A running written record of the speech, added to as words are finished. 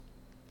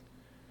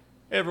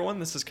Hey everyone,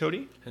 this is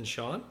Cody. And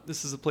Sean.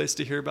 This is a place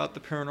to hear about the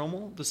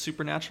paranormal, the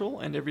supernatural,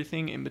 and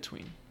everything in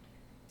between.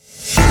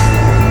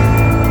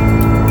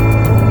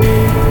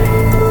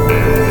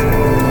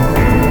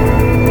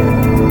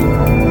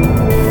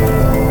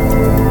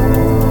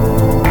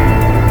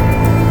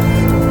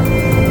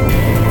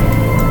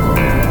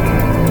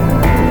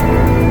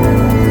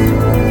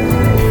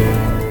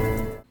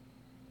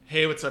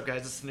 Hey, what's up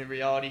guys? It's New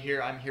Reality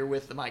here. I'm here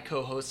with my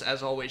co-host,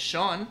 as always,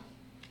 Sean.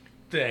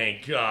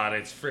 Thank God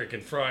it's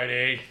freaking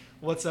Friday.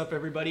 What's up,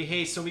 everybody?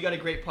 Hey, so we got a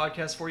great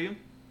podcast for you.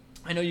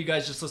 I know you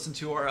guys just listened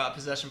to our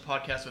Possession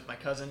podcast with my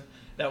cousin.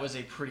 That was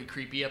a pretty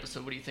creepy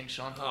episode. What do you think,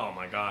 Sean? Oh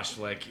my gosh,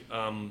 like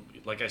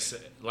I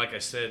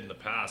said in the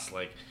past,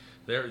 like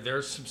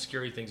there's some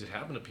scary things that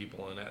happen to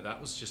people, and that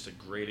was just a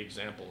great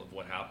example of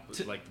what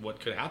happened, like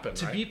what could happen.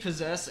 To right? be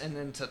possessed and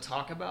then to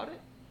talk about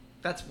it,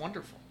 that's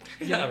wonderful.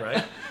 Yeah,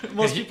 right.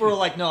 Most people are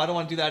like, no, I don't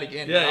want to do that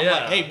again. Yeah, I'm yeah.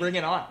 like, hey, bring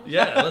it on.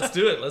 Yeah, let's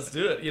do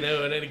it. You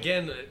know, and then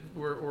again,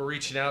 we're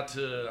reaching out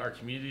to our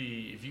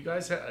community. If you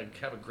guys have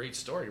a great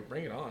story,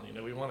 bring it on. You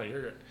know, we want to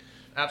hear it.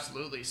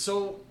 Absolutely.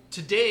 So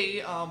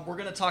today we're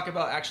going to talk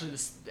about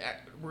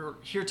we're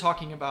here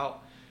talking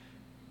about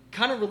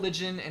kind of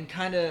religion and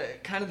kind of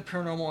the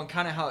paranormal and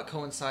kind of how it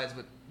coincides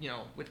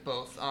with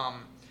both.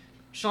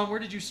 Sean, where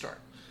did you start?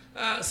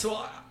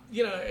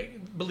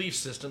 Belief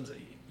systems.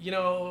 You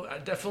know, I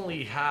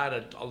definitely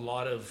had a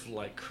lot of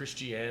like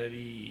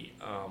Christianity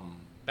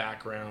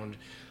background.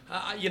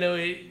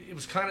 It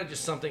was kind of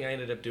just something I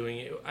ended up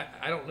doing.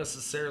 I don't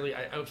necessarily.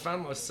 I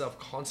found myself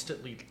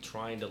constantly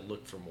trying to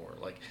look for more.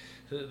 Like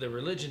the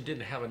religion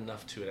didn't have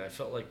enough to it. I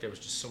felt like there was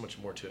just so much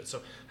more to it.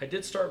 So I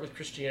did start with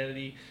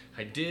Christianity.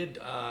 I did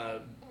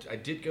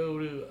go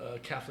to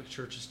Catholic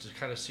churches to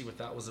kind of see what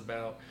that was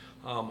about.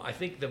 I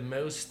think the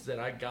most that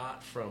I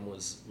got from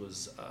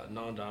was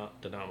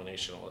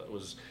non-denominational. It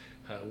was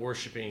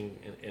worshiping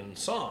in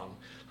song.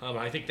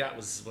 I think that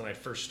was when I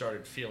first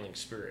started feeling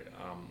spirit.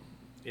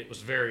 It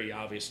was very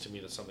obvious to me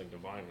that something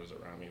divine was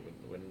around me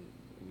when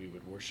we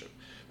would worship.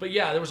 But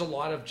yeah, there was a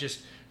lot of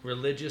just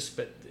religions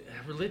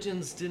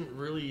didn't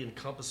really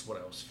encompass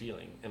what I was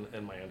feeling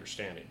and my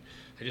understanding.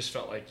 I just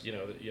felt like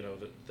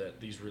that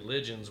these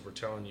religions were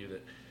telling you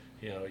that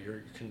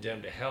you're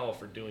condemned to hell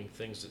for doing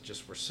things that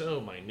just were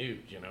so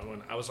minute, and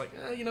I was like,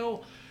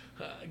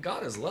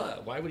 God is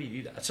love. Why would he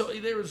do that? So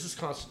there was this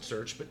constant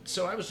search,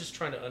 so I was just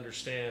trying to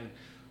understand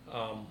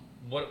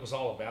what it was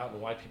all about and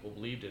why people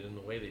believed it in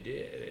the way they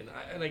did.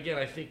 And again,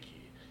 I think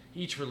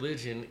each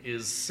religion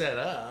is set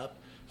up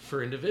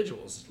for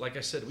individuals. Like I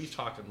said, we've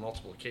talked on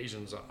multiple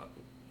occasions,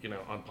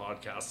 on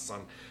podcasts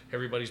on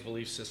everybody's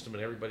belief system,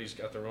 and everybody's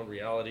got their own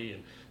reality,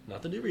 and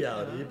not the new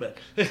reality, but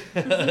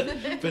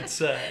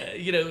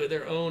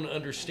their own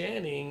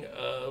understanding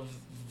of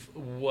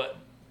what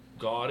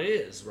God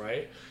is,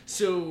 right?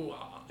 So,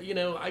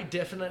 I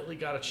definitely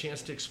got a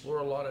chance to explore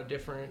a lot of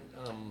different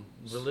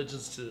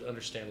religions to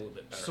understand a little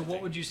bit better. So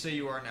what would you say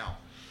you are now?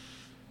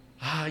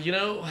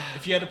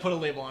 If you had to put a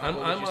label on it,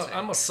 what would you say?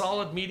 I'm a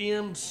solid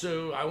medium,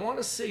 so I want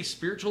to say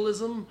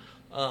spiritualism,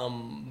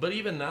 but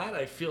even that,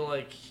 I feel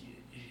like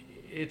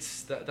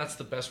that's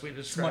the best way to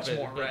describe it.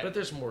 More, right? But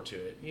there's more to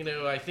it.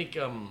 I think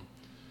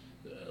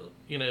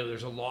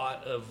there's a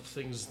lot of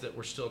things that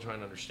we're still trying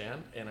to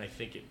understand, and I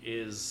think it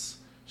is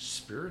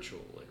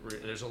spiritual.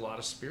 There's a lot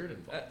of spirit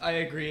involved. I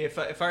agree. If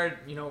I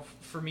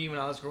for me when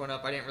I was growing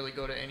up, I didn't really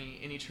go to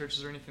any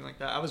churches or anything like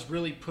that. I was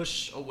really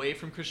pushed away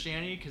from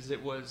Christianity because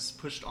it was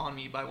pushed on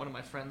me by one of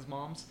my friend's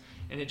moms,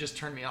 and it just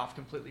turned me off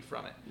completely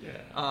from it.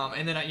 Yeah.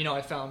 And then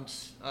I found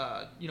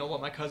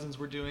what my cousins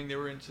were doing. They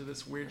were into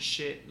this weird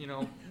shit,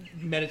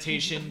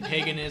 meditation,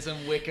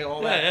 paganism, Wicca,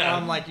 all that. Yeah. And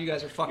I'm like, you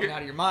guys are fucking out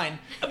of your mind.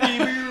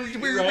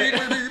 Right?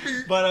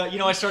 But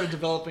I started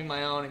developing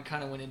my own and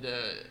kind of went into,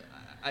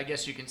 I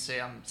guess you can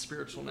say I'm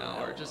spiritual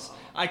now, or just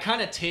I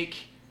kind of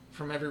take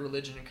from every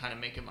religion and kind of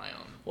make it my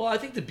own. Well, I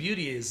think the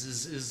beauty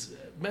is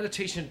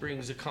meditation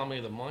brings a calming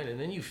of the mind, and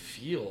then you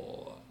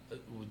feel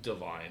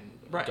divine,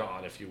 right.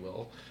 God, if you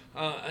will,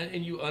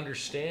 and you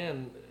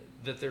understand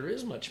that there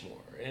is much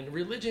more. And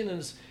religion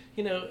is,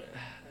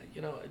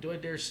 do I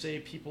dare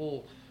say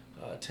people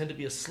tend to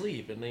be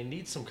asleep and they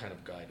need some kind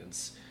of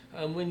guidance.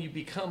 When you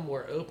become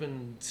more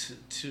open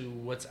to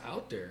what's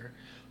out there,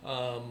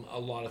 a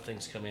lot of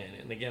things come in,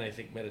 and again, I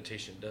think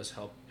meditation does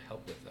help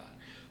with that.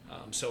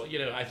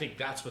 I think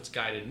that's what's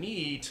guided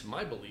me to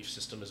my belief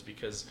system, is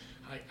because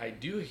I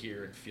do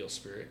hear and feel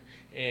spirit,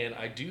 and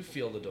I do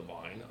feel the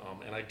divine,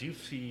 and I do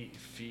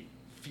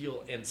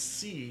feel and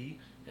see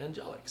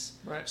angelics.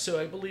 Right. So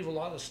I believe a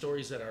lot of the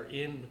stories that are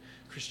in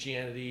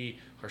Christianity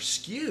are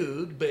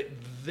skewed, but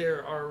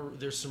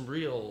there's some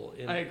real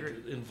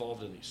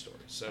involved in these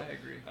stories. So I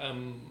agree.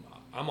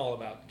 I'm all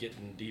about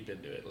getting deep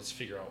into it. Let's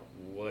figure out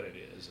what it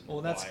is and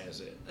why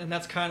is it. And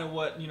that's kind of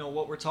what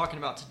we're talking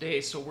about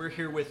today. So we're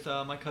here with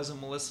my cousin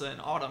Melissa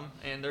and Autumn,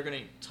 and they're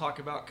going to talk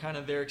about kind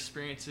of their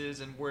experiences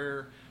and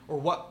what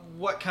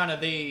kind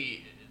of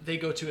they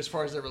go to as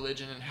far as their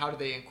religion, and how do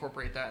they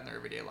incorporate that in their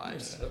everyday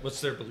lives. Yeah.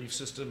 What's their belief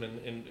system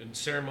and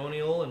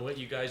ceremonial, and what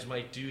you guys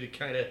might do to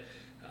kind of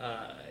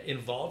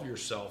involve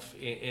yourself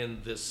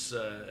in this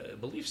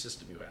belief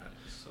system you had.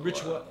 So,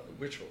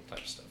 ritual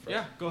type stuff. Right?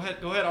 Yeah, go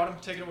ahead, Autumn,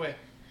 take it away.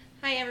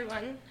 Hi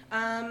everyone.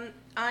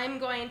 I'm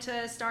going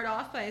to start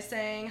off by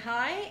saying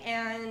hi,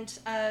 and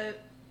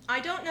I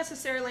don't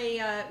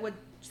necessarily would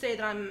say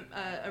that I'm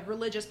a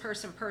religious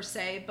person per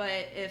se,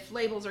 but if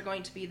labels are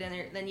going to be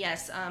then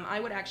yes, I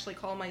would actually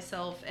call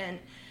myself an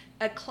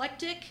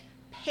eclectic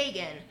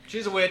pagan.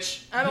 She's a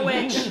witch. I'm a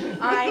witch.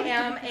 I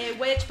am a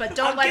witch, but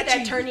don't let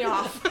that turn you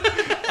off.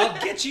 I'll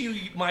get you,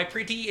 my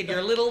pretty, and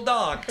your little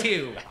dog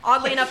too.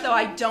 Oddly enough, though,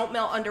 I don't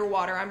melt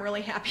underwater. I'm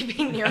really happy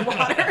being near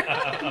water.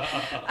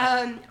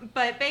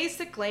 But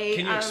basically,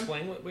 can you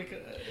explain what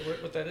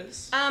that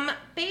is?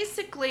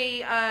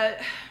 Basically,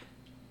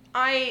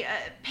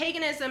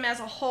 paganism as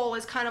a whole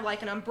is kind of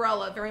like an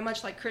umbrella, very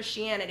much like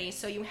Christianity.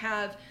 So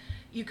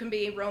you can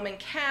be Roman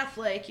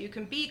Catholic, you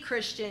can be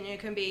Christian, you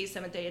can be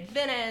Seventh-day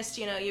Adventist.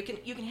 You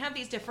can have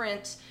these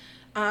different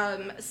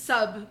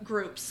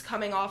subgroups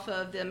coming off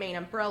of the main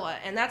umbrella,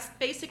 and that's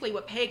basically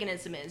what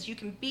paganism is. You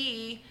can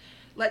be,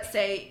 let's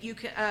say,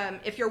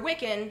 if you're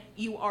Wiccan,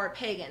 you are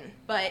pagan,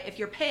 but if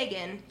you're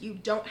pagan, you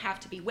don't have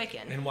to be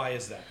Wiccan. And why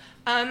is that?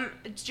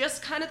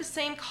 Just kind of the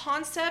same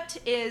concept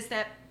is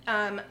that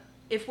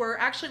if we're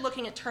actually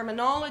looking at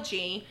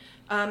terminology,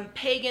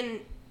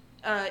 paganism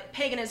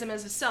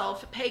as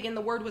itself, pagan,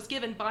 the word was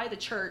given by the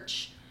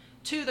church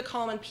to the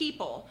common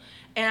people,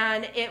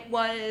 and it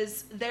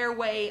was their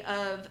way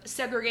of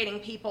segregating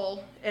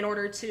people in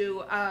order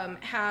to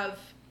have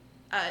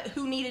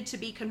who needed to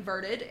be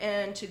converted,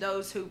 and to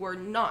those who were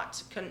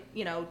not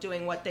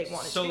doing what they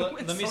wanted to do. So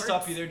let me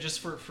stop you there, just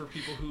for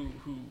people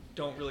who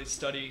don't really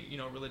study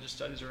religious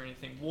studies or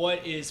anything.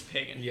 What is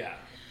pagan? Yeah.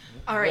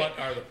 All right. What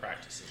are the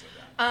practices of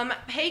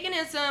that?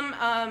 Paganism,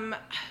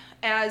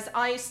 as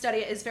I study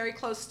it, is very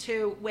close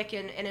to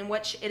Wiccan, and in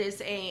which it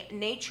is a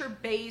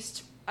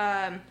nature-based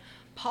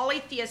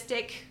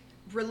polytheistic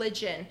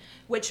religion,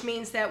 which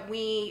means that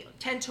we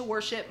tend to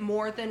worship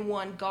more than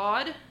one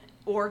god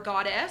or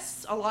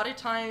goddess. A lot of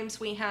times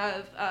we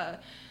have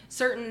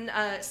certain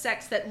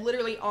sects that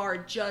literally are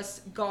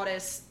just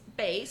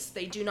goddess-based.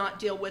 They do not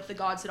deal with the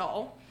gods at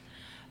all.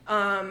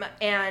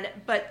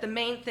 But the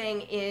main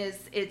thing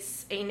is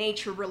it's a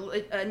nature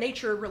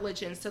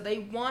religion. So they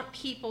want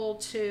people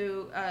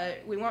to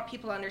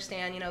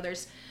understand,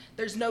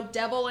 there's no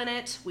devil in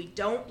it. We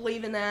don't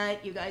believe in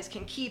that. You guys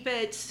can keep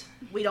it.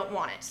 We don't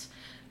want it.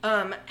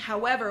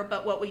 However,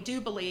 but what we do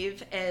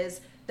believe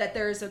is that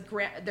there's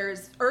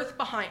earth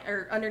behind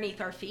or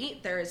underneath our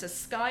feet. There is a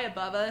sky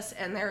above us,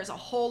 and there is a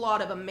whole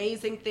lot of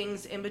amazing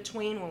things in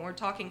between when we're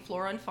talking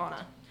flora and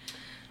fauna.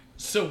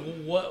 So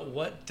what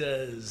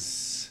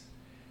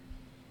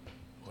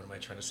am I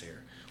trying to say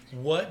here?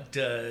 What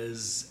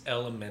does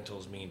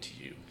elementals mean to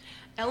you?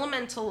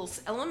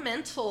 Elementals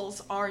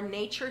are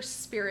nature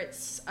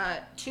spirits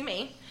to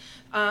me.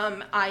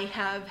 I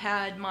have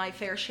had my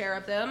fair share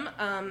of them.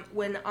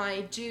 When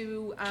I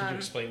do... Can you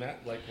explain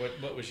that? Like,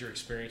 what was your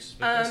experience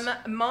with this?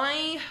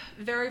 My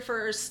very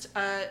first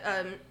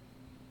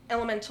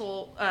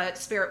elemental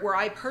spirit where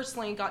I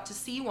personally got to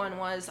see one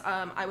was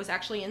I was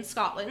actually in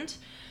Scotland.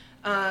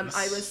 Nice.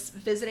 I was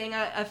visiting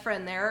a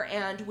friend there,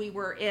 and we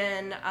were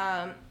in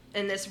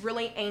this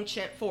really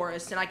ancient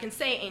forest. And I can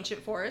say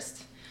ancient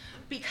forest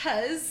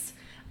because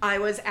I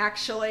was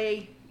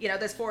actually,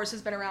 this forest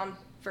has been around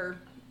for,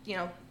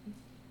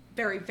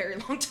 very, very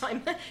long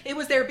time. It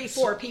was there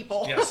before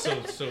people. Yeah, so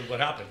what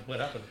happened?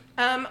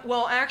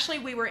 Well, actually,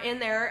 we were in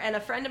there, and a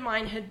friend of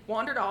mine had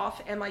wandered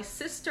off, and my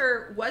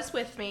sister was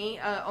with me,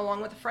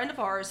 along with a friend of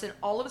ours, and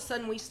all of a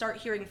sudden we start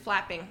hearing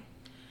flapping.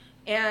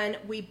 And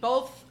we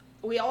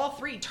all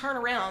three turn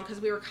around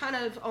because we were kind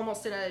of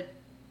almost in a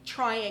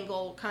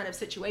triangle kind of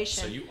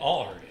situation. So you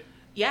all heard it?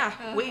 Yeah.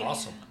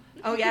 Awesome.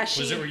 Oh, yeah.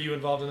 Were you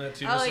involved in that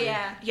too? Oh,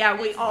 yeah. Yeah,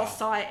 we all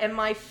saw it. And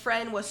my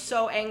friend was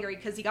so angry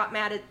because he got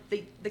mad at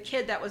the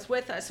kid that was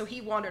with us. So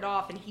he wandered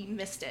off and he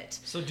missed it.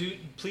 So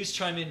please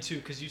chime in too,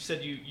 because you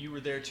said you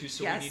were there too.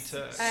 So yes. We need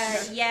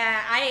to.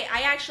 Yeah,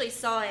 I actually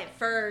saw it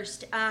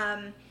first.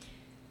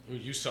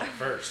 You saw it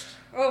first.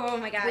 Oh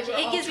my gosh,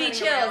 it gives me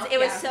chills. Around. It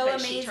was yeah, so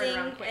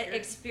amazing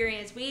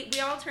experience. We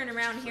all turned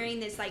around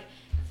hearing this like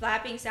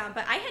flapping sound.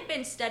 But I had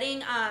been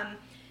studying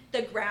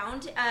the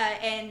ground,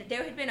 and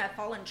there had been a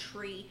fallen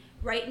tree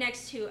right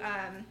next to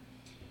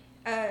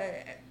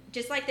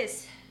just like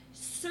this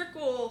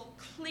circle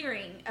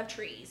clearing of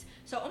trees.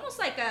 So almost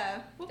like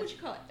what would you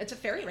call it? It's a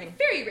fairy ring.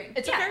 Fairy ring.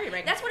 It's a fairy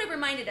ring. That's what it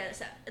reminded us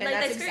of. And like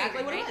that's this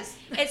exactly fairy ring, what right?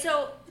 it was. And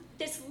so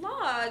this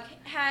log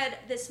had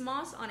this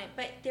moss on it,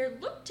 but there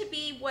looked to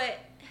be like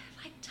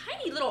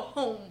tiny little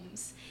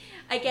homes,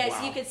 I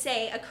guess you could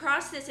say,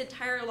 across this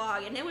entire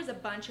log, and there was a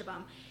bunch of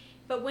them.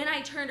 But when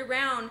I turned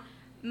around,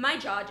 my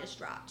jaw just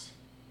dropped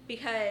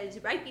because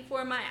right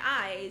before my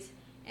eyes,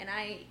 and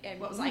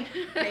what was like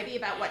maybe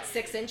about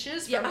 6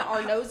 inches from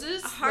our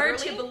noses. Hard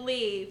literally? to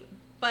believe,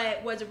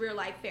 but was a real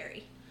life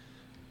fairy.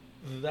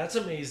 That's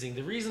amazing.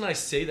 The reason I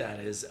say that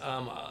is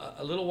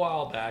a little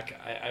while back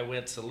I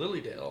went to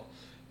Lilydale,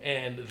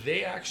 And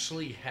they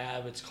actually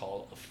have, it's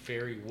called a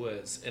fairy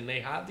woods, and they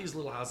have these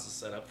little houses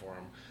set up for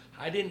them.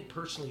 I didn't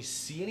personally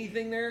see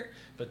anything there,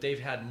 but they've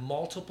had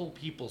multiple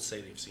people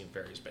say they've seen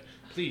fairies. But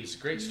please,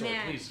 great story.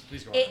 Man,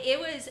 Please go on. It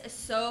was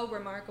so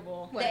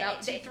remarkable. What,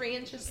 about 2-3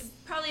 inches?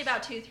 Probably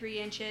about 2-3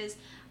 inches.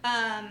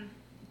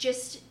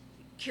 Just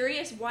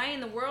curious, why in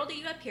the world are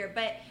you up here?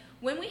 But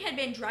when we had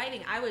been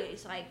driving, I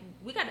was like,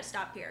 we got to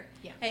stop here.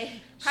 Yeah.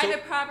 Hey,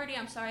 private property,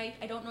 I'm sorry,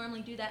 I don't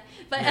normally do that.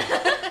 But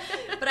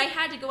but I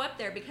had to go up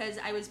there because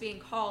I was being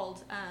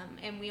called,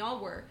 and we all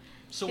were.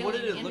 So what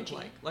did it look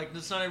like? Like,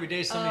 it's not every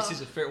day somebody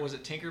sees a fair. Was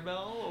it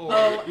Tinkerbell?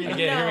 Or, Again,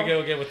 here we go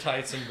again with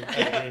tights and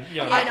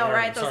I know,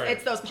 right?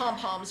 It's those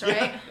pom-poms,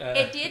 right?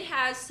 It did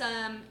have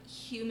some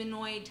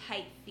humanoid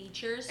type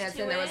features As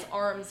to in there was it.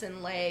 arms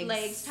and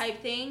legs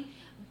Type thing.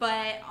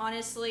 But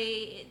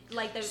honestly,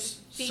 like the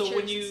features so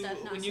when and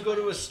stuff, not you so go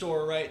to a much.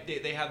 store, right?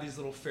 They have these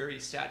little fairy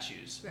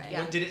statues. Right.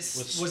 Yeah. Did it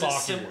With was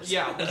Spock it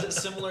ears. was it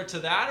similar to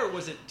that or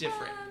was it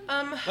different?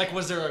 Like,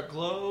 was there a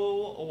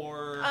glow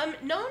or?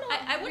 No.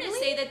 I wouldn't really?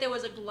 say that there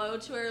was a glow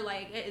to her,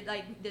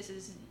 like this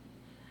is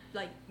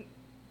like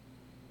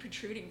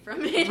protruding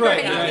from it or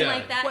Right, anything yeah.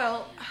 like that.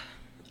 Well,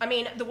 I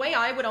mean, the way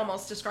I would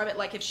almost describe it,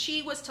 like if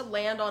she was to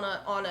land on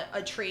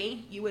a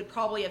tree, you would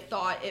probably have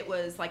thought it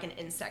was like an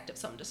insect of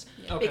some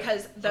Okay.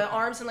 because the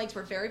arms and legs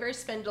were very, very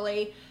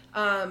spindly.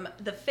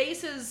 The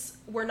faces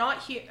were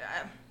not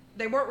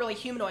they weren't really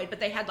humanoid,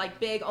 but they had like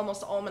big,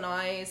 almost almond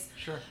eyes.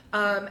 Sure.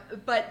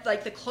 But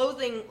like the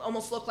clothing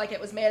almost looked like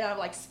it was made out of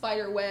like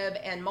spider web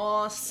and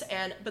moss,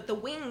 but the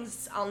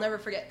wings I'll never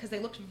forget because they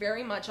looked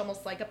very much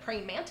almost like a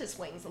praying mantis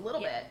wings a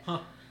little bit. Huh.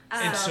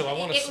 And so I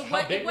want to.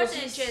 How big it was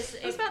wasn't this? just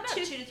It was about about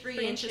 2 to 3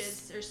 3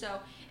 inches or so,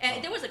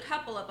 and there was a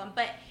couple of them,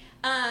 but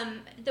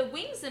the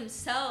wings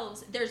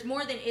themselves, there's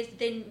more than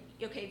okay.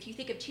 If you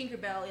think of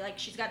Tinkerbell, like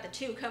she's got the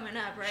 2 coming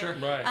up, right? Sure.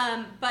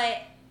 Right. But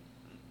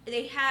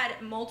they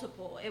had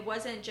multiple. It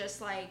wasn't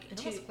just like It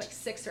 2. was like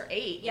 6 or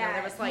 8. Yeah,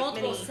 there was like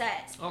multiple many.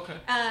 sets. Okay.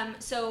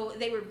 So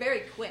they were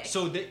very quick.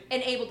 So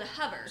and able to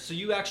hover. So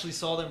you actually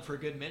saw them for a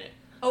good minute.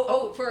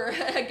 For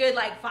a good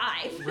like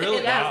 5.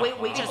 Really? Yeah,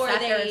 Wow. we just Before sat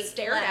there they and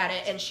stared at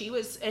left. it,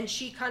 and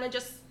she kind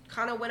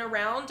of went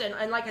around,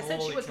 and like I said,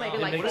 Holy she was cow. maybe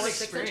It like makes 4 or an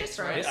 6 experience, inches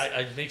from right?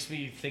 us. It makes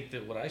me think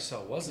that what I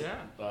saw wasn't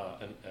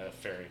a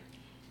fairy.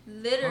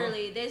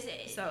 Literally, this.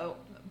 So,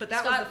 but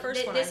that was the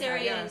first one. This I had,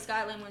 area yeah. in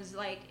Scotland was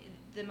like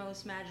the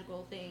most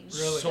magical thing.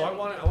 Really? So I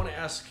want to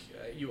ask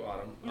you,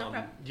 Autumn. No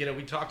problem.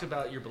 We talked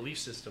about your belief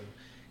system,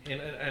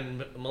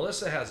 and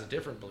Melissa has a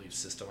different belief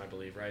system, I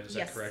believe, right? Is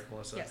Yes. that correct,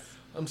 Melissa? Yes.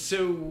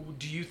 So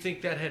do you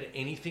think that had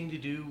anything to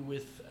do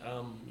with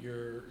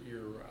your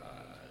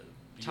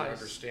Ties.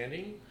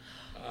 understanding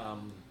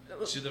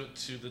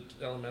to the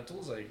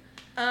elementals? Like,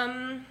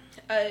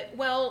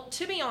 Well,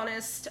 to be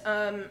honest,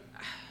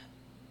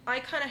 I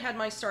kind of had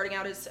my starting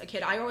out as a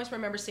kid. I always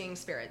remember seeing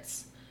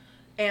spirits,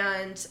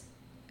 and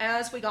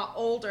as we got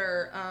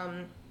older,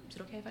 is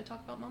it okay if I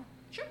talk about Mom?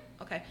 Sure.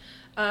 Okay.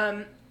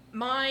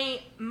 My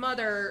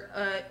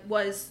mother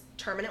was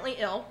terminally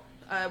ill.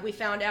 We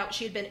found out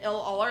she had been ill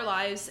all our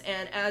lives,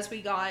 and as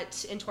we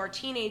got into our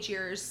teenage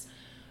years,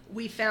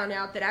 we found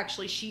out that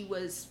actually she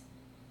was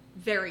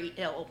very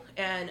ill,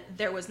 and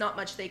there was not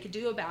much they could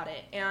do about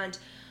it. And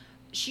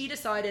she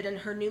decided in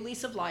her new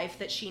lease of life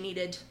that she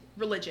needed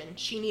religion.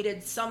 She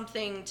needed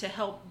something to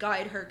help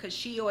guide her because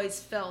she always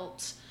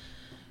felt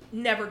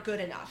never good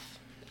enough.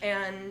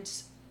 And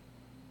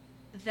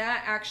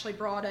that actually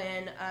brought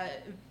in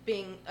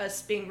being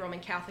Roman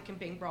Catholic and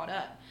being brought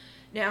up.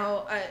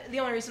 Now, the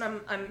only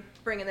reason I'm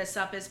bringing this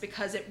up is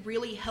because it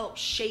really helped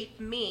shape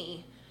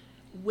me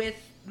with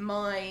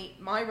my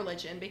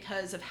religion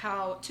because of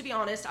how, to be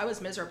honest, I was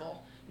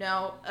miserable.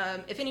 Now,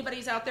 if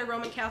anybody's out there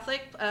Roman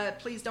Catholic,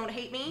 please don't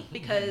hate me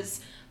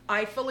because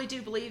I fully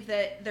do believe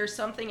that there's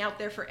something out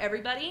there for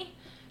everybody.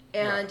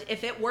 And Right.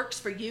 if it works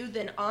for you,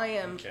 then I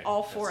am Okay.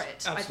 all for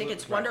That's it. I absolutely think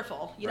it's right.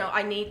 wonderful. You know,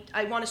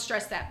 I want to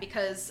stress that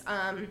because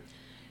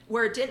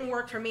where it didn't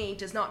work for me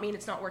does not mean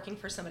it's not working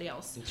for somebody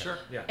else. Sure.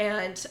 Yeah.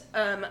 And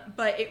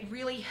but it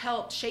really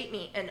helped shape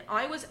me, and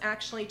I was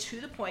actually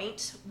to the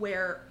point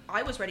where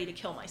I was ready to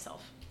kill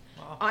myself.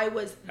 Wow. I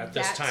was At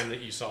this time that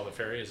you saw the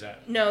fairy, is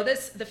that? No,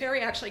 the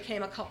fairy actually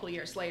came a couple of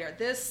years later.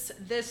 This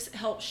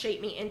helped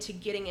shape me into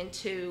getting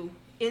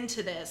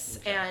into this,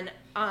 Okay. and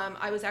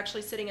I was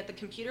actually sitting at the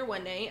computer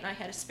one day, and I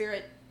had a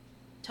spirit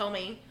tell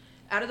me,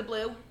 out of the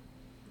blue,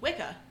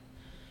 Wicca.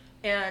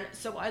 And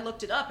so I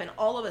looked it up, and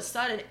all of a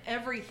sudden,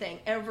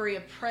 every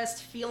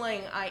oppressed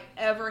feeling I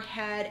ever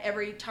had,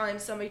 every time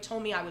somebody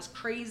told me I was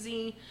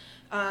crazy,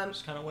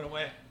 Just kind of went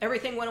away.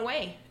 everything went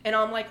away. And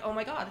I'm like, oh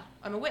my God,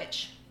 I'm a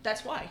witch.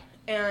 That's why.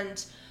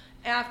 And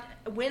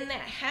when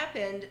that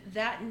happened,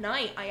 that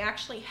night, I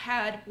actually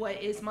had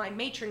what is my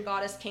matron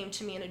goddess came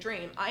to me in a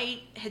dream.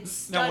 I had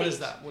studied. Now, what is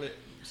that?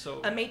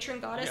 A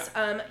matron goddess?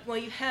 Yeah. Well,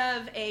 you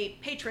have a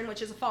patron,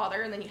 which is a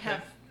father, and then you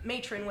have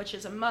matron, which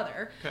is a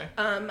mother. Okay.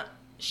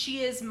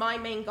 She is my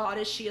main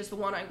goddess. She is the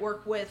one I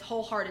work with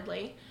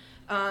wholeheartedly.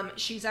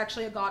 She's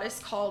actually a goddess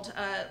called,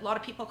 a lot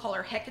of people call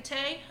her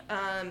Hecate.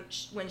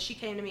 When she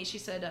came to me, she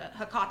said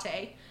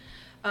Hecate.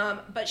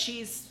 But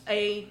she's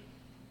a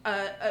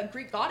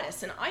Greek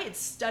goddess, and I had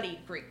studied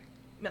Greek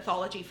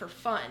mythology for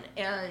fun,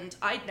 and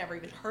I'd never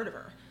even heard of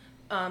her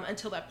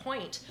until that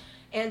point.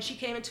 And she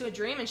came into a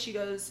dream, and she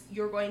goes,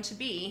 "You're going to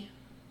be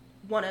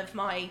one of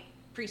my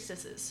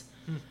priestesses,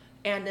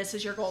 and this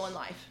is your goal in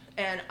life."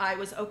 And I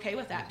was okay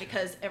with that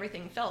because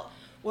everything felt.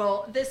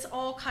 Well, this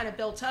all kind of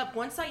built up.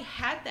 Once I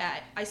had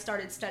that, I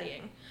started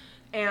studying.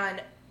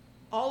 And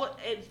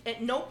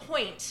at no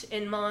point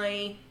in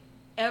my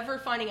ever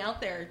finding out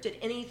there did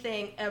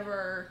anything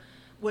ever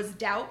was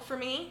doubt for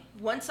me.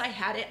 Once I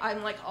had it,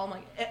 I'm like,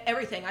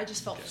 everything. I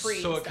just felt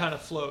free. So it kind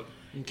of flowed.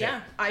 Okay.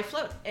 Yeah, I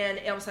float.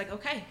 And I was like,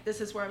 okay, this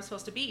is where I'm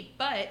supposed to be.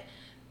 But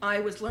I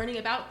was learning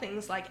about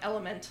things like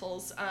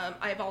elementals.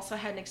 I've also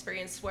had an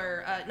experience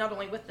where not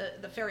only with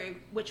the fairy,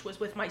 which was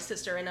with my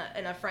sister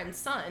and a friend's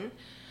son,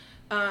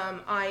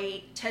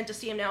 I tend to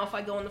see him now. If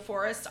I go in the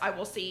forest, I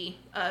will see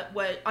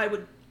what I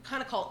would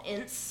kind of call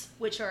ints,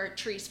 which are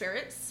tree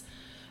spirits.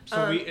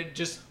 So we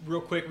just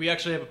real quick, we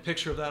actually have a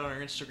picture of that on our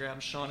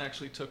Instagram. Sean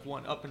actually took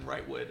one up in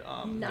Wrightwood.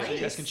 Nice. So you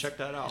guys can check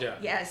that out. Yeah.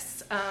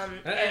 Yes. I'm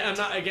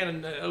not,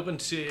 again, open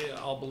to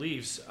all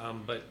beliefs,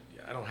 but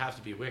I don't have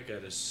to be Wicca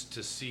to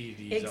see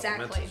these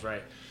elementals,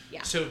 right?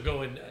 Yeah. So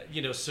going,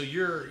 so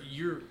you're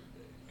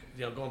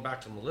going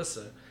back to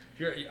Melissa.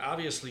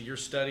 Obviously your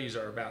studies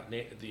are about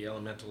the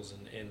elementals,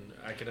 and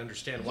I can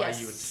understand why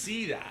you would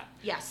see that.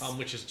 Yes.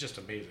 Which is just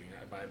amazing,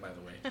 by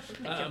the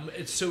way.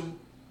 And so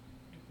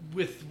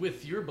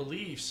with your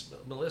beliefs,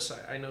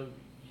 Melissa, I know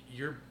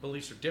your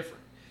beliefs are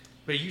different,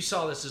 but you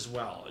saw this as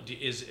well.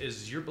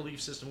 Is your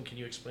belief system? Can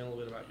you explain a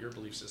little bit about your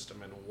belief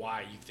system and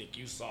why you think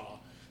you saw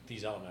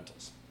these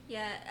elementals?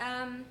 Yeah.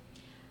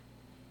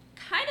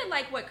 Kind of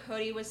like what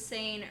Cody was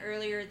saying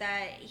earlier,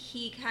 that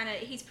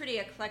he's pretty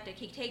eclectic.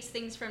 He takes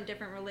things from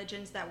different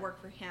religions that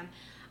work for him.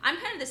 I'm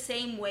kind of the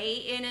same way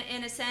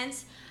in a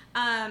sense.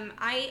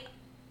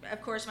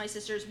 Of course, my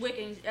sister's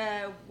Wiccan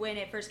when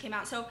it first came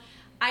out, so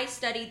I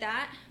studied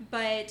that.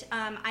 But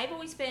I've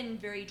always been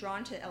very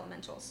drawn to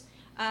elementals,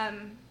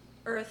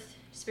 earth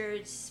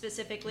spirits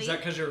specifically. Is that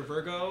because you're a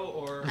Virgo,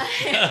 or?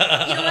 You know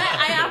what?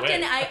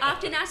 I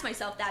often ask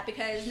myself that,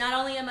 because not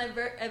only am I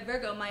a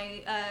Virgo,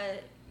 my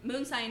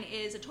moon sign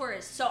is a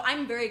Taurus, so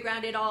I'm very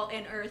grounded all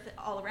in earth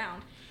all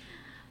around.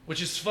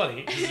 Which is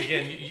funny, because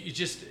again,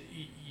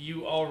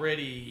 you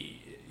already,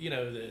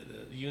 the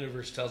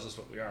universe tells us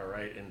what we are,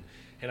 right?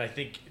 And I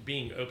think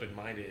being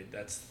open-minded,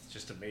 that's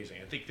just amazing.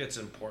 I think that's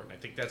important. I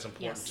think that's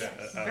important to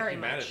humanity,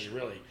 much.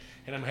 Really.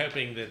 And I'm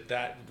hoping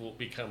that will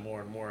become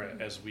more and more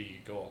as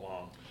we go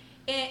along.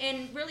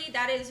 And really,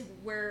 that is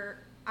where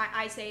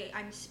I say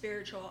I'm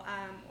spiritual,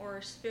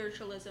 or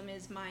spiritualism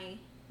is my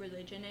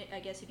religion,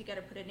 I guess, if you got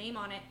to put a name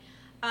on it.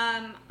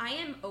 I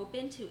am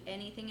open to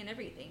anything and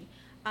everything.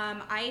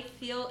 I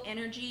feel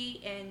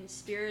energy and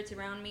spirits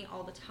around me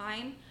all the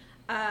time.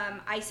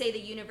 I say the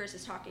universe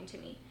is talking to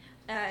me.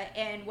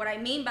 And what I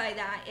mean by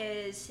that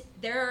is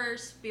there are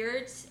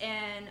spirits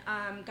and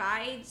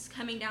guides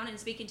coming down and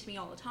speaking to me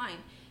all the time,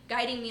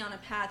 guiding me on a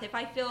path. If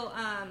I feel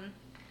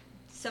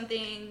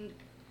something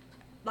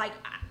like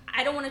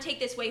I don't want to take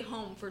this way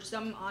home for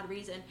some odd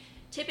reason,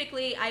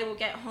 typically I will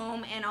get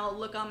home and I'll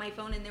look on my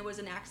phone and there was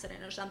an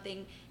accident or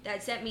something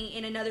that sent me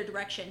in another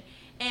direction.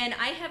 And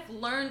I have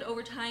learned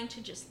over time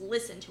to just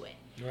listen to it.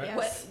 Right.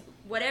 Yes.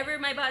 Whatever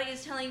my body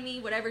is telling me,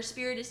 whatever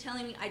spirit is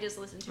telling me, I just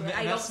listen to it.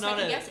 I don't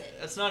second guess it.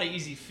 That's not an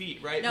easy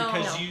feat, right? No,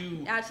 because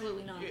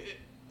absolutely not.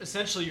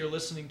 Essentially, you're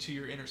listening to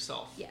your inner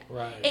self. Yeah.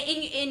 Right.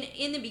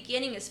 In the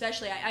beginning,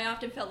 especially, I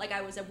often felt like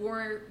I was at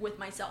war with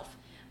myself.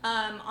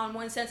 On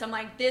one sense, I'm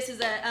like, this is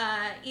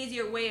a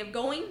easier way of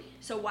going,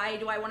 so why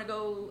do I want to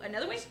go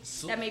another way?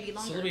 That may be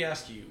longer. So let me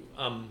ask you.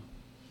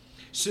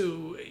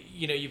 So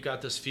you've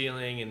got this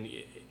feeling,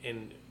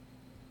 and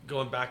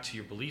going back to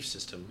your belief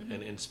system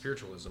and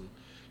spiritualism,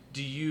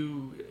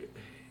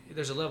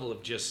 there's a level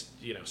of just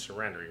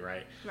surrendering,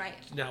 right? Right.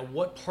 Now,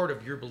 what part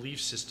of your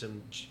belief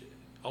system,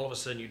 all of a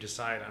sudden you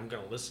decide, I'm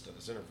going to listen to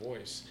this inner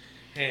voice,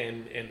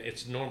 and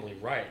it's normally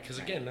right? Because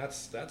again,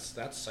 that's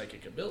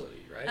psychic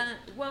ability, right?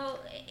 Well,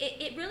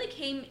 it really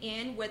came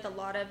in with a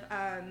lot of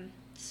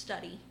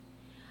study.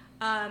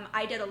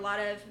 I did a lot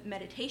of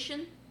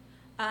meditation.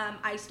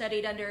 I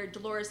studied under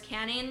Dolores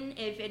Cannon,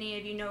 if any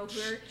of you know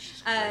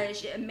her.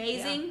 She's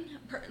amazing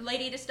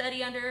lady to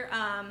study under.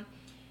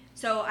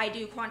 So I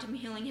do quantum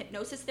healing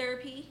hypnosis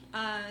therapy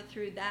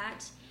through that.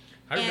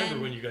 I remember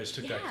when you guys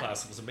took that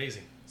class. It was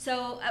amazing.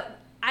 So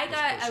I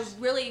got a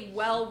really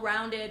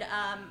well-rounded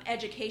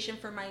education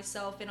for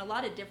myself in a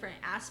lot of different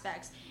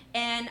aspects.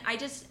 And I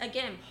just,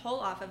 again, pull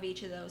off of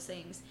each of those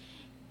things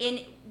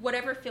in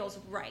whatever feels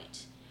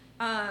right.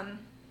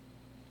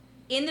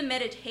 In the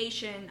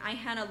meditation, I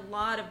had a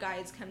lot of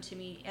guides come to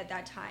me at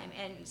that time.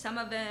 And some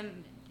of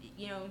them,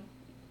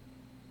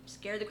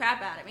 scared the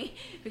crap out of me,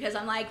 because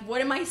I'm like, what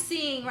am I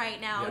seeing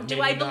right now? Yeah,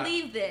 do I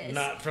believe this?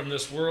 Not from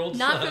this world.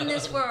 Not from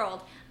this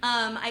world.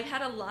 I've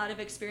had a lot of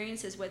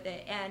experiences with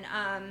it,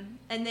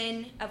 and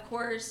then of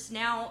course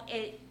now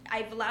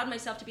I've allowed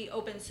myself to be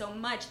open so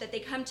much that they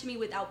come to me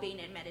without being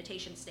in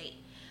meditation state.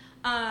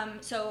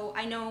 So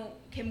I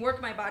can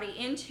work my body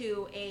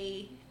into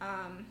a,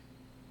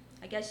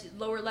 I guess,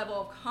 lower level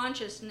of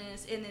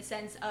consciousness in the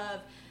sense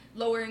of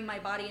lowering my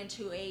body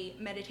into a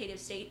meditative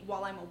state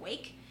while I'm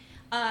awake.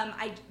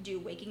 I do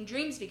waking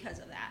dreams because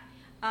of that.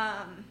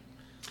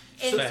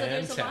 And so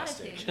there's a lot of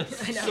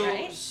things. I know,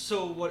 right?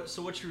 So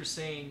what you were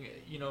saying,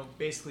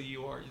 basically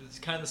it's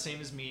kind of the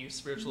same as me,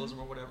 spiritualism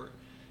or whatever.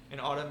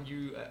 And Autumn,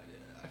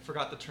 I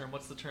forgot the term.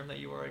 What's the term that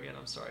you are again?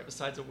 I'm sorry.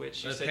 Besides a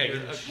witch, you said you're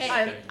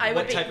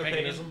what type of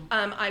paganism?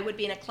 I would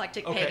be an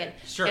eclectic pagan.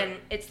 Sure. And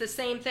it's the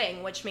same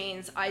thing, which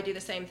means I do the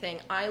same thing.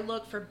 I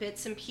look for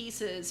bits and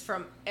pieces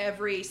from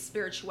every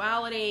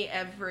spirituality,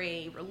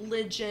 every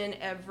religion,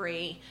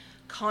 every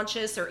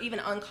conscious or even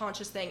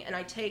unconscious thing, and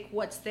I take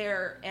what's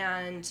there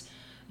and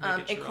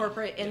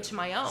incorporate into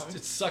my own.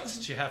 It sucks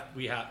that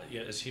we have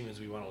as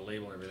humans, we want to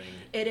label everything.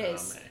 It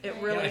is. It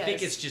really is. I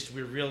think it's just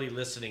we're really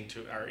listening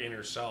to our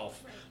inner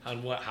self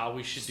on how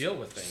we should deal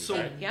with things. So,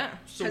 right? Yeah,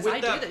 because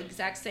I do the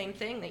exact same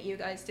thing that you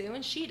guys do,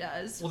 and she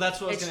does. Well, that's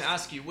what I was going to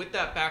ask you. With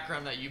that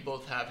background that you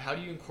both have, how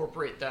do you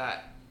incorporate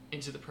that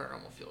into the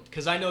paranormal field?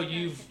 Because I know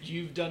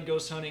you've done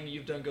ghost hunting,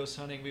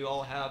 we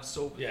all have.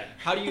 So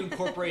how do you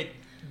incorporate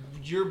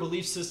your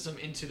belief system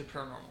into the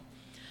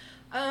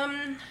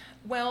paranormal?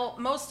 Well,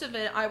 most of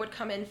it I would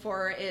come in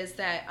for is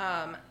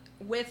that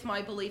with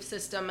my belief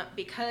system,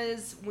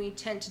 because we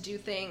tend to do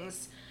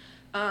things,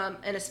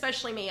 and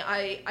especially me,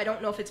 I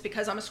don't know if it's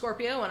because I'm a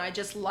Scorpio and I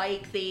just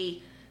like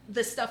the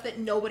stuff that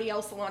nobody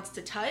else wants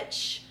to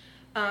touch.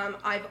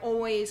 I've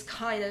always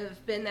kind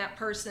of been that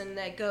person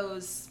that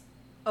goes,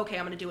 okay,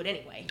 I'm going to do it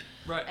anyway.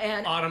 Right.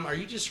 And Autumn, are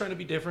you just trying to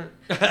be different?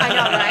 I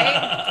know,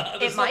 right?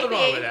 There's it might be.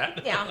 wrong with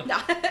that. Yeah. No.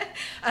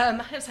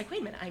 I was like,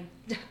 wait a minute, I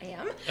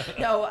am.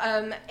 No.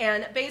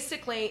 And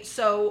basically,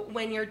 so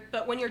when you're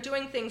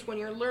doing things, when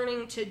you're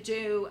learning to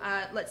do,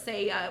 let's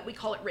say we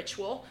call it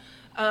ritual,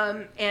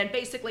 and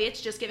basically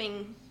it's just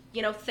giving,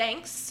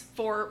 thanks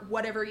for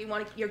whatever you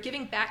want. You're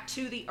giving back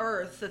to the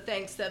earth the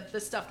thanks of the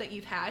stuff that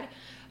you've had,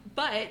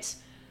 but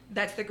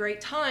that's the great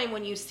time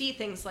when you see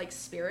things like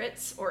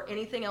spirits or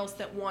anything else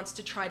that wants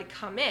to try to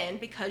come in,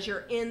 because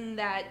you're in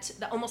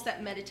almost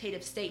that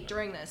meditative state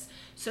during this.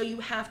 So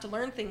you have to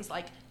learn things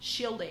like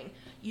shielding.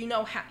 You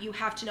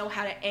have to know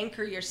how to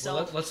anchor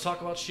yourself. Well, let's talk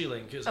about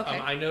shielding, because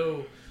I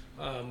know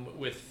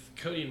with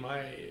Cody and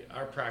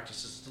our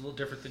practice is a little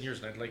different than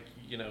yours, and I'd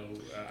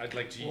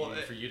like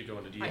for you to go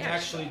into detail.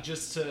 Actually,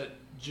 just to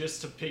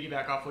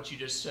piggyback off what you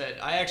just said,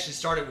 I actually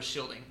started with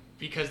shielding,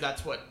 because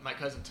that's what my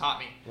cousin taught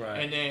me. Right.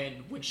 And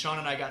then when Sean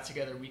and I got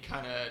together, we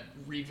kind of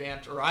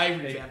revamped your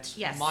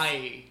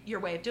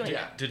way of doing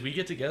it. Did we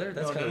get together?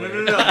 That's no.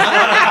 weird. Not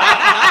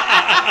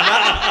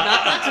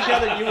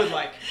together you would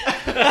like.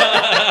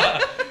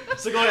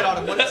 So go ahead,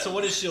 Autumn.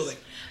 What is shielding?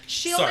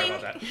 Shielding. Sorry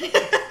about that.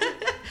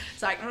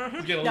 It's like,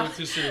 We're getting a little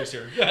too serious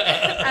here.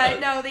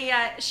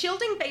 The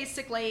shielding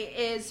basically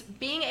is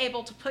being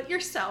able to put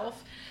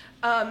yourself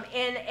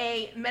in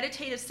a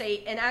meditative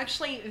state and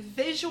actually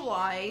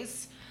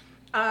visualize.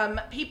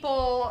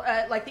 People,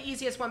 like the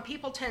easiest one,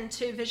 people tend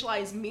to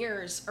visualize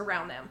mirrors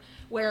around them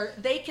where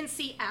they can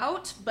see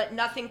out, but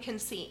nothing can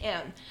see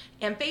in.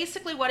 And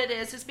basically what it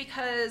is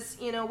because,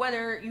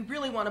 whether you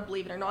really want to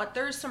believe it or not,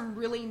 there's some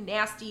really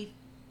nasty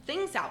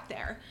things out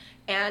there,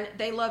 and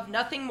they love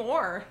nothing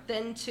more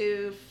than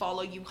to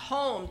follow you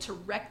home, to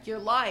wreck your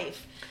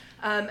life.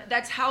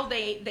 That's how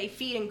they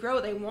feed and grow.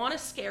 They want to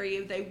scare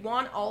you. They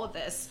want all of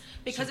this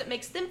because it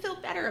makes them feel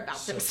better about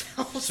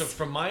themselves. So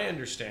from my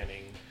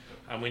understanding,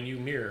 when you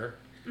mirror,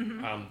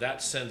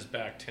 that sends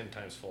back 10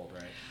 times fold,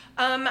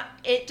 right?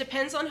 It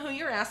depends on who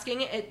you're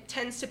asking. It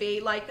tends to be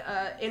like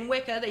in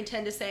Wicca, they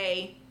tend to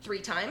say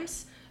 3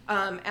 times.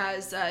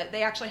 As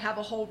they actually have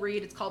a whole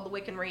read. It's called the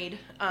Wiccan read.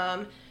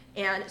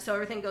 And so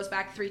everything goes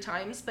back 3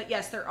 times. But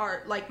yes, there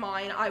are, like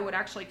mine, I would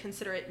actually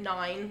consider it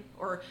 9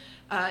 or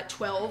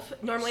 12.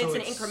 Normally it's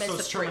in increments of 3. So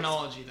it's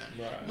terminology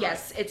then. Right.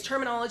 Yes, it's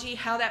terminology,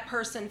 how that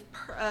person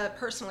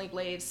personally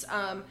believes.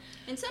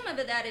 And some of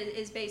that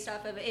is based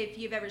off of, if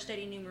you've ever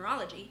studied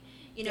numerology,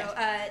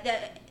 the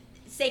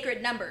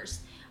sacred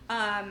numbers.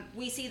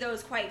 We see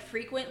those quite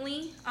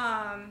frequently.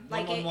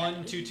 Like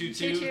 111,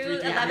 222,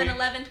 333. 11,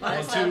 11,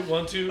 12, 1, 2,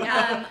 1, 2.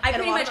 I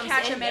pretty much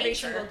catch them every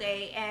nature. single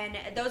day, and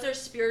those are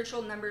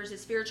spiritual numbers, a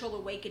spiritual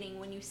awakening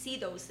when you see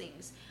those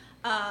things.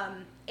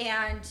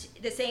 And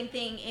the same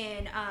thing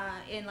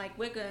in like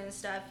Wicca and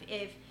stuff.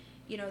 If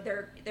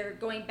they're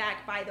going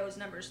back by those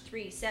numbers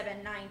 3,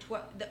 7, 9,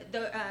 12,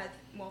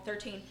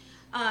 13.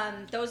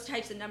 Those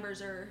types of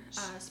numbers are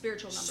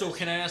spiritual numbers. So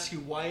can I ask you,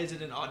 why is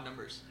it in odd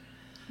numbers?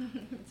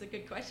 It's a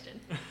good question.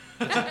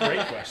 That's a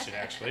great question,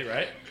 actually,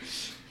 right?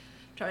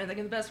 I'm trying to think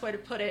of the best way to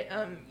put it.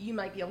 You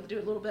might be able to do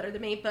it a little better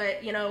than me, but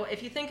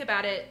if you think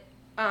about it,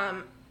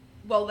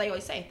 well, they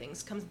always say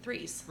things come in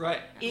 3s.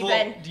 Right.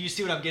 Even, do you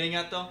see what I'm getting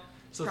at though?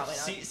 So probably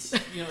not.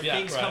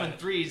 things come in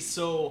 3s.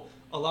 So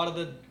a lot of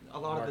the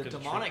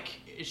demonic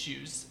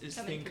issues is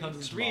Come in thing comes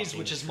in threes. threes,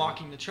 which is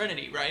mocking the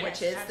Trinity, right?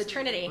 Which is the Absolutely.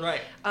 Trinity.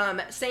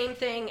 Right. Same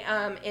thing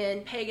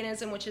in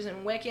paganism, which is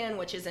in Wiccan,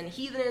 which is in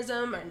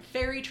heathenism and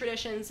fairy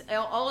traditions.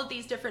 All of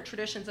these different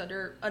traditions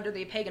under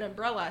the pagan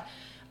umbrella.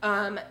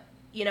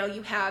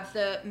 You have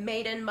the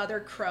maiden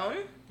mother crone,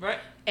 Right.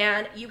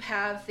 and you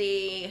have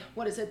the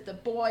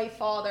boy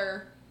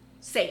father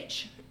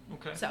sage.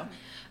 Okay. So,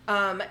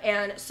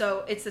 and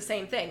so it's the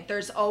same thing.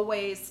 There's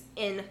always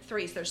in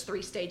threes. There's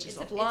 3 stages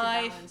of It's a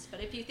life. balance, but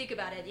if you think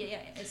about it,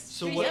 it's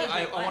So three what stages I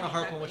of want to life,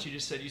 harp on what exactly. you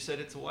just said. You said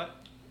it's a what?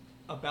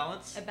 A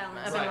balance? A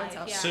balance. A of balance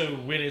life, of- yeah. So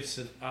when it's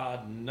an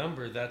odd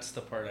number, that's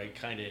the part I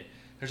kind of,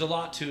 there's a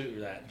lot to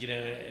that,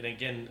 and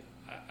again,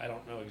 I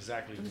don't know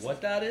exactly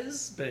what that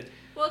is, but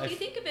Well, if you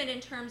think of it in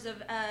terms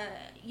of,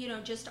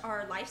 just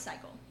our life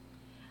cycle,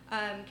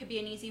 could be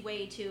an easy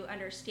way to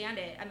understand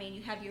it. I mean,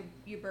 you have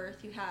your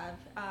birth, you have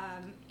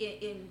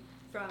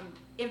from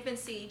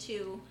infancy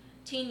to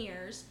teen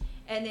years,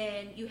 and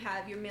then you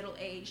have your middle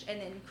age, and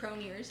then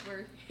crone years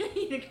where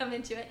you come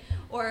into it,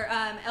 or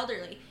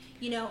elderly,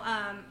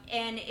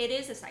 and it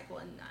is a cycle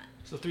in that.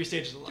 So 3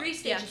 stages of life. 3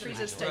 stages. Three of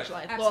life. stage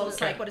life. Absolutely. Well, it's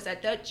like, what is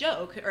that? The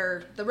joke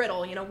or the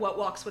riddle, what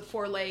walks with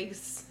 4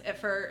 legs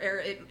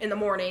in the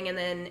morning, and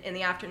then in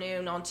the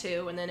afternoon on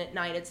 2, and then at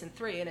night it's in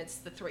 3, and it's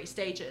the 3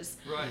 stages.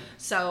 Right.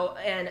 So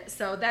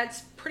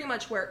that's pretty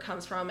much where it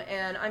comes from.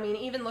 And I mean,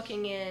 even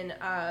looking in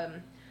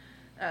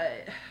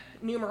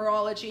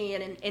numerology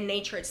and in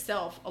nature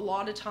itself, a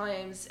lot of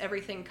times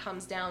everything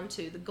comes down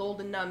to the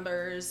golden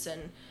numbers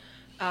and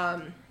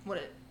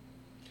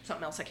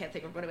something else I can't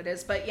think of what it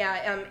is, but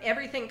yeah,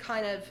 everything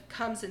kind of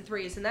comes in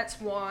 3s, and that's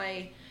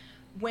why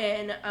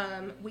when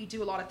we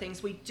do a lot of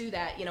things, we do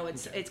that.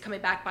 It's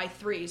coming back by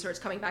 3s, or it's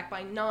coming back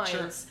by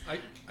 9s. Sure.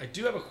 I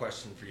do have a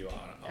question for you,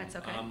 Anna. That's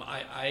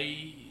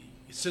okay.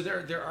 So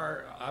there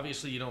are,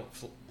 obviously you don't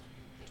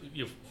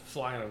you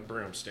fly on a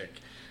broomstick,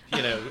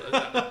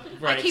 right?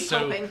 I keep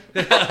hoping.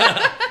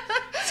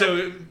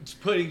 So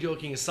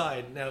joking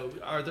aside, now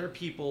are there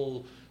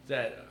people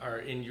that are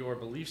in your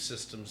belief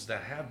systems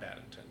that have bad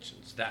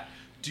intentions, that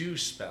do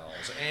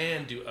spells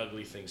and do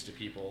ugly things to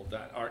people,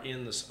 that are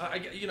in this?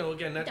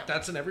 Again,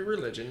 that's in every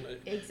religion.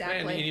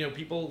 Exactly. And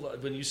people,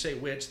 when you say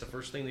witch, the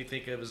first thing they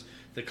think of is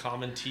the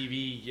common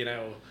TV,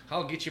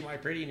 I'll get you my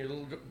pretty and your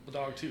little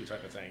dog too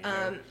type of thing.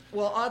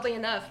 Well, oddly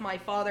enough, my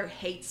father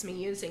hates me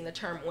using the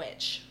term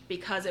witch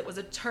because it was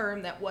a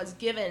term that was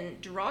given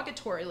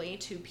derogatorily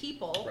to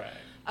people,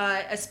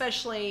 Right.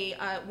 Especially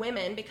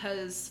women,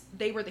 because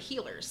they were the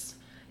healers.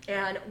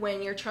 And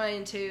when you're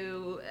trying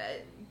to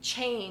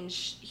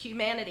change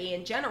humanity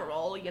in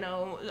general,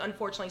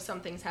 unfortunately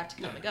some things have to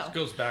come and go. It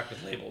goes back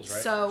with labels,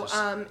 right? So,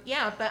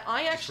 but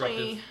I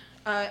actually,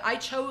 disruptive. I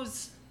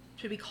chose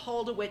to be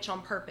called a witch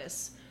on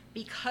purpose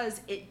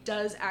because it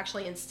does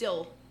actually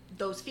instill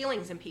those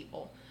feelings in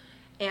people.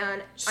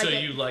 And so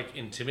you like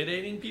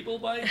intimidating people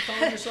by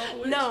calling yourself a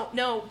witch?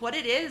 No, what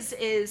it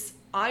is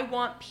I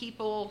want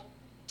people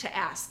to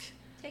ask.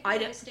 Take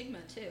away the stigma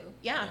too.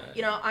 Yeah,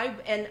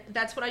 and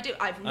that's what I do.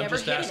 I'm never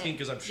just hidden asking it.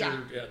 because I'm sure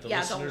the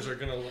listeners are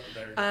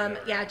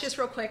gonna. Just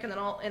real quick, and then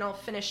I'll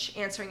finish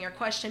answering your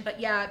question. But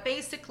yeah,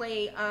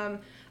 basically,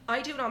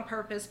 I do it on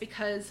purpose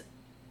because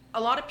a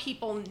lot of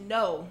people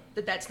know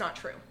that that's not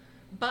true.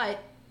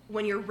 But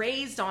when you're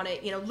raised on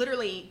it,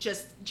 literally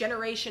just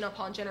generation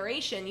upon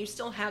generation, you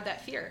still have that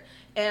fear.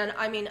 And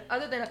I mean,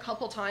 other than a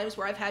couple times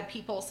where I've had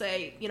people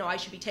say, I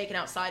should be taken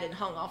outside and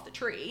hung off the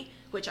tree,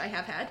 which I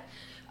have had.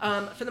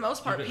 For the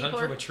most part, You've been people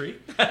hung from a tree?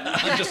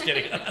 I'm just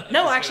kidding.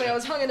 No, actually, I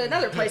was hung in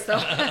another place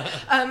though.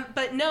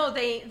 But no,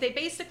 they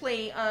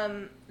basically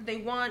they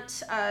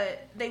want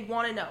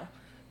to know.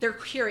 They're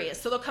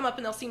curious, so they'll come up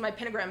and they'll see my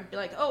pentagram and be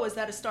like, "Oh, is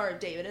that a Star of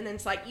David?" And then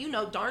it's like,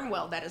 darn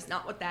well that is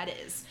not what that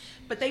is.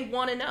 But they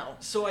want to know.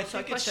 So I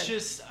think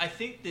I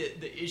think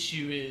that the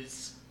issue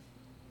is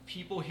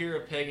people hear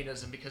of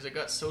paganism because it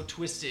got so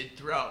twisted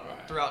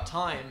throughout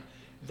time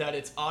that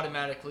it's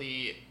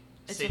automatically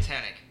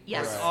satanic.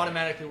 Yes. It's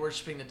automatically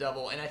worshiping the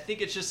devil. And I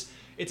think it's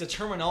a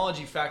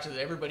terminology factor that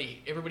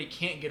everybody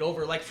can't get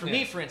over. Like for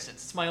me, for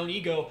instance, it's my own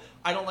ego.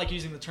 I don't like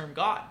using the term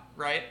God,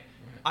 right?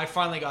 I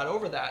finally got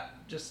over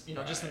that just in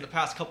the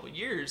past couple of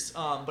years.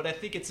 But I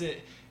think it's an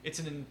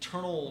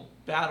internal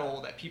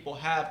battle that people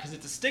have because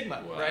it's a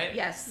stigma, right?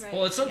 Yes. Right.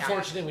 Well, it's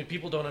unfortunate when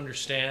people don't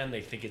understand,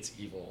 they think it's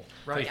evil.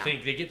 Right.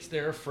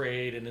 They're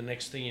afraid, and the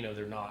next thing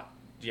they're not.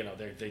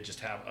 They just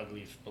have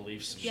ugly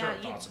beliefs and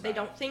thoughts about they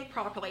don't think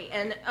properly.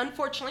 And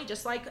unfortunately,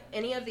 just like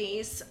any of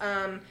these,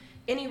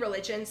 any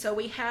religion, so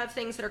we have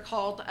things that are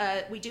called,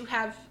 we do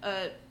have,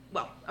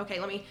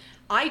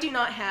 I do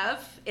not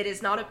have, it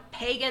is not a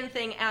pagan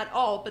thing at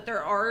all, but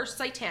there are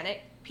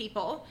satanic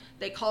people.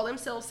 They call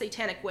themselves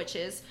satanic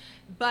witches,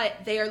 but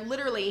they are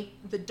literally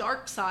the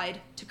dark side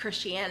to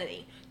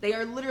Christianity. They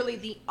are literally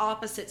the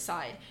opposite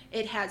side.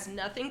 It has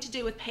nothing to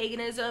do with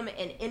paganism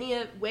and any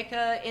of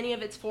Wicca, any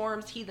of its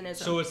forms,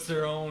 heathenism. So it's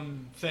their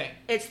own thing.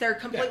 It's their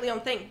completely own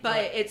thing, but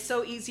it's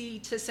so easy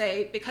to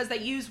say because they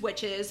use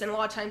witches, and a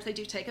lot of times they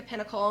do take a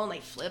pinnacle and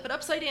they flip it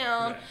upside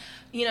down.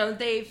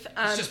 they've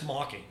it's just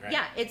mocking, right?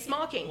 Yeah, it's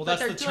mocking. Well, but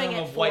that's they're the doing term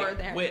it of for white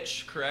them.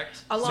 witch,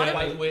 correct? A lot of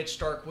white witch,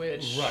 dark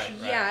witch. Right.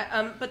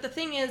 Yeah, but the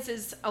thing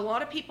is a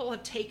lot of people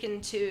have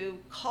taken to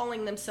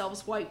calling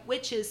themselves white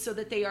witches so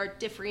that they are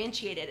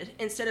differentiated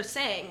instead of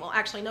saying, well,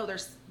 actually, no,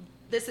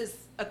 this is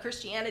a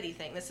Christianity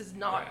thing. This is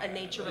not a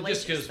nature religion. It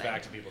just goes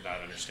back to people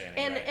not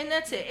understanding. And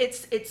that's it.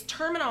 It's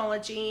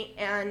terminology,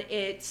 and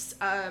it's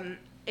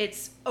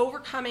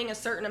overcoming a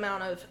certain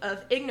amount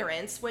of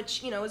ignorance,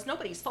 which is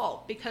nobody's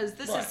fault, because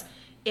this is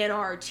in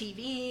our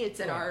TV, it's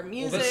in our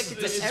music,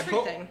 it's in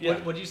everything.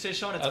 What do you say,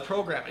 Sean? It's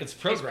programming. It's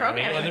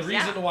programming. And the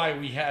reason why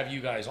we have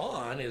you guys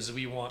on is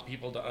we want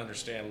people to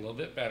understand a little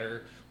bit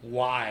better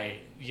why,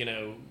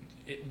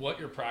 what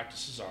your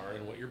practices are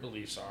and what your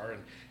beliefs are.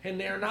 And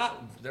they're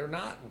not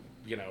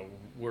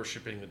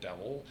worshiping the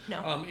devil.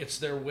 No. It's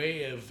their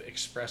way of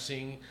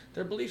expressing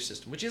their belief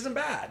system, which isn't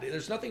bad.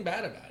 There's nothing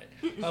bad about it.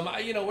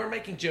 We're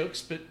making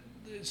jokes, but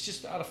it's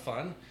just out of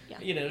fun.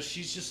 Yeah.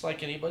 She's just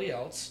like anybody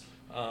else.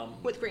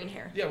 With green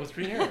hair. Yeah, with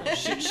green hair.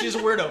 She's a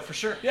weirdo for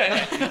sure.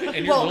 Yeah.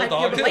 And your little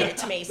dog. You're related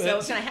to me, so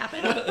it's gonna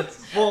happen.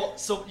 Well,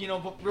 so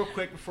but real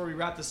quick before we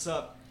wrap this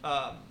up,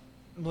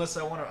 Melissa,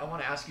 I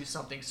want to ask you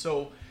something.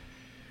 So,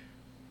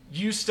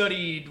 you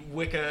studied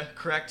Wicca,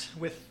 correct,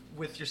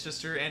 with your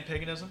sister, and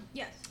paganism?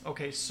 Yes.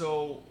 Okay,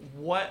 so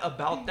what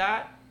about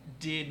that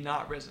did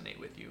not resonate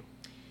with you?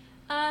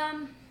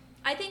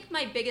 I think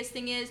my biggest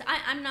thing is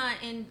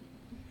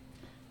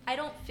I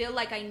don't feel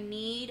like I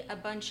need a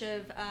bunch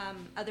of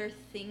other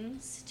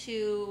things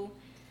to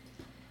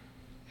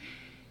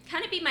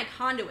kind of be my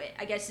conduit,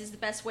 I guess is the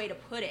best way to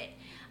put it.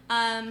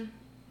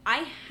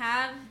 I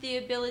have the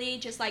ability,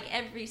 just like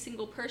every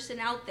single person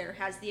out there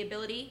has the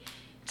ability,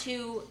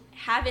 to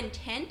have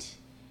intent,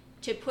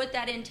 to put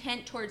that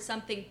intent towards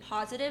something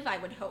positive, I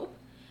would hope,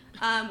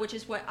 which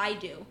is what I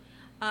do.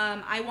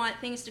 I want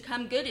things to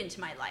come good into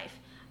my life.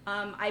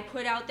 I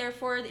put out there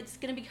for it's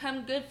going to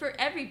become good for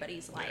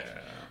everybody's life.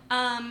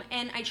 Yeah.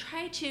 And I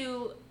try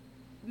to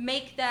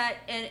make that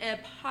a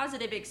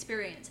positive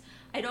experience.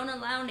 I don't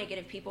allow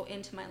negative people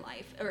into my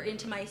life or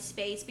into my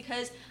space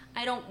because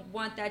I don't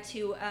want that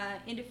to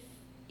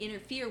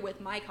interfere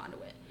with my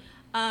conduit.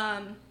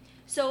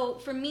 So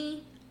for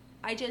me,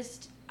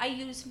 I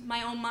use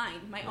my own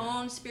mind, my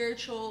own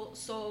spiritual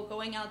soul,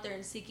 going out there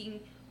and seeking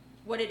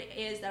what it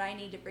is that I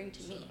need to bring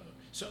to me.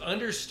 So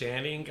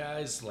understanding,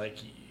 guys, like,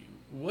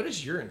 what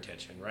is your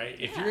intention, right?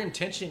 If your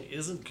intention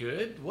isn't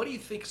good, what do you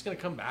think is going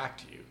to come back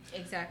to you?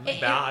 Exactly.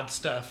 Bad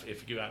stuff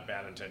if you got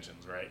bad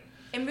intentions, right?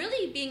 And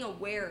really being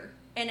aware.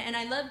 And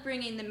I love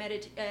bringing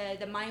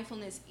the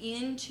mindfulness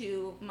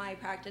into my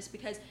practice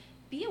because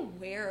be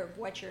aware of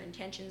what your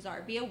intentions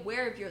are. Be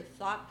aware of your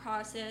thought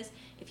process.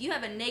 If you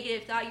have a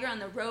negative thought, you're on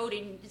the road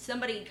and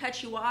somebody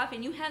cuts you off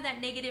and you have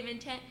that negative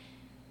intent,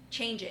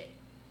 change it.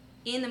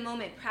 In the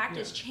moment,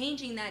 practice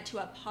changing that to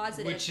a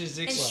positive. Which is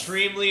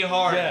extremely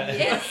hard. Yeah.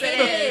 Yes, it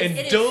is. And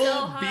it don't is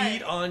so hard.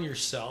 beat on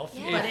yourself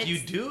if you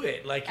do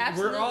it. Like,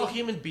 absolutely. we're all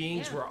human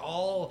beings. Yeah. We're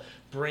all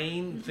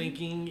brain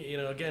thinking.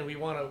 Again, we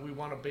want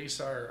to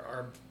base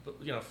our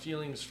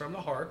feelings from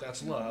the heart.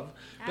 That's love.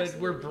 Absolutely.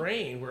 But we're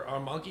brain. Our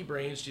monkey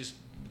brains just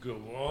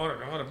go on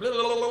and on. And blah,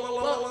 blah, blah, blah,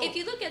 blah. Well, if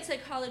you look at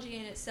psychology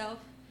in itself,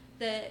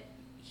 the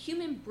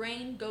human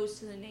brain goes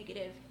to the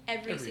negative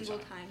every single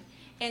time.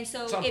 And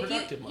so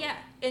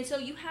and so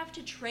you have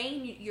to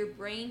train your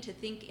brain to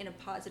think in a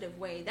positive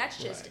way.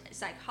 That's just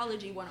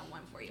psychology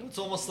 101 for you. It's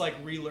almost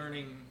like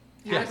relearning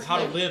how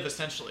to live,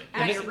 essentially.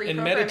 And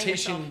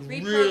meditation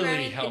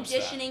really helps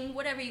conditioning, that.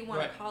 whatever you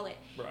want to call it.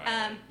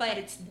 Right. But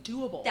it's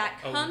doable.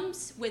 That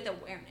comes with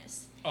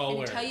awareness. And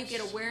until you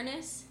get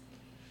awareness.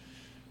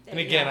 And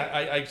again,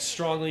 I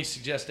strongly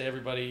suggest to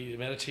everybody,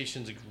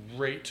 meditation is a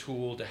great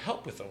tool to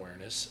help with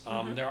awareness.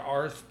 There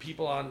are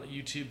people on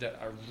YouTube that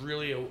are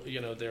really,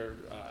 they're,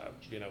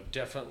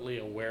 definitely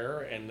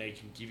aware and they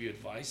can give you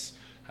advice.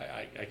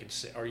 I could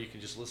say, or you can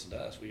just listen to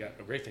us. We got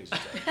great things to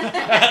say.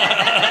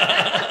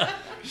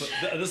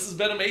 But this has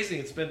been amazing.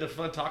 It's been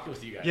fun talking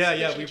with you guys.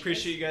 Yeah, we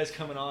appreciate you guys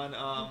coming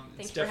on.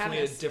 It's definitely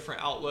a us.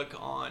 different outlook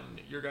on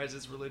your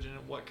guys' religion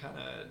and what kind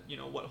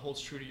of, what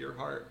holds true to your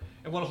heart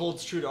and what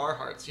holds true to our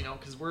hearts,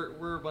 because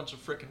we're a bunch of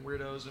freaking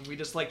weirdos and we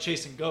just like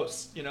chasing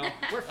ghosts,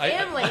 We're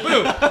family.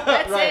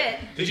 That's it.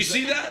 Did you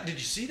see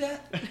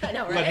that? I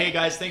know, right? But hey,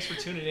 guys, thanks for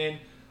tuning in.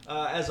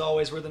 As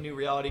always, we're The New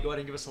Reality. Go ahead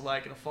and give us a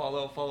like and a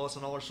follow. Follow us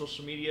on all our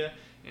social media,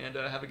 and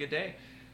have a good day.